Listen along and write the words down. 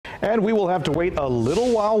And we will have to wait a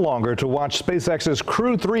little while longer to watch SpaceX's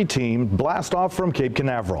Crew-3 team blast off from Cape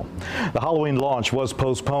Canaveral. The Halloween launch was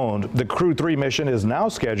postponed. The Crew-3 mission is now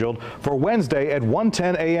scheduled for Wednesday at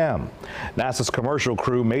 1:10 a.m. NASA's commercial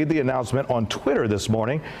crew made the announcement on Twitter this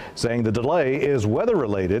morning, saying the delay is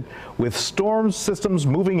weather-related, with storm systems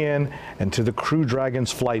moving in and to the Crew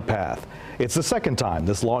Dragon's flight path. It's the second time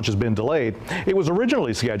this launch has been delayed. It was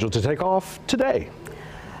originally scheduled to take off today.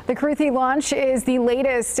 The Crew-3 launch is the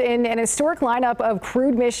latest in an historic lineup of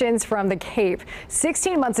crewed missions from the Cape.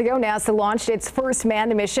 16 months ago, NASA launched its first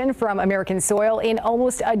manned mission from American soil in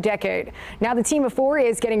almost a decade. Now the team of 4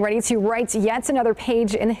 is getting ready to write yet another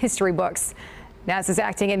page in the history books. NASA's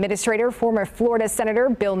acting administrator, former Florida Senator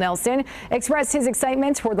Bill Nelson, expressed his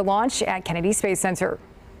excitement for the launch at Kennedy Space Center.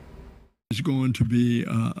 It's going to be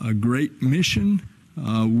a great mission.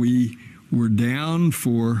 We were down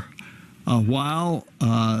for a while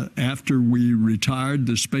after we retired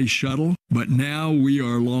the space shuttle, but now we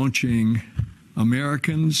are launching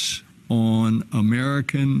Americans on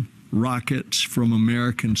American rockets from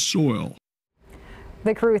American soil.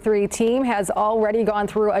 The Crew-3 team has already gone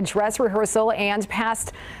through a dress rehearsal and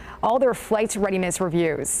passed all their flight readiness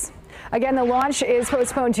reviews. Again, the launch is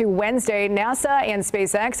postponed to Wednesday. NASA and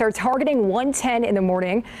SpaceX are targeting 1:10 in the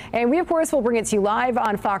morning. And we, of course, will bring it to you live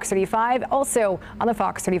on Fox 35, also on the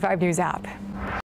Fox 35 News app.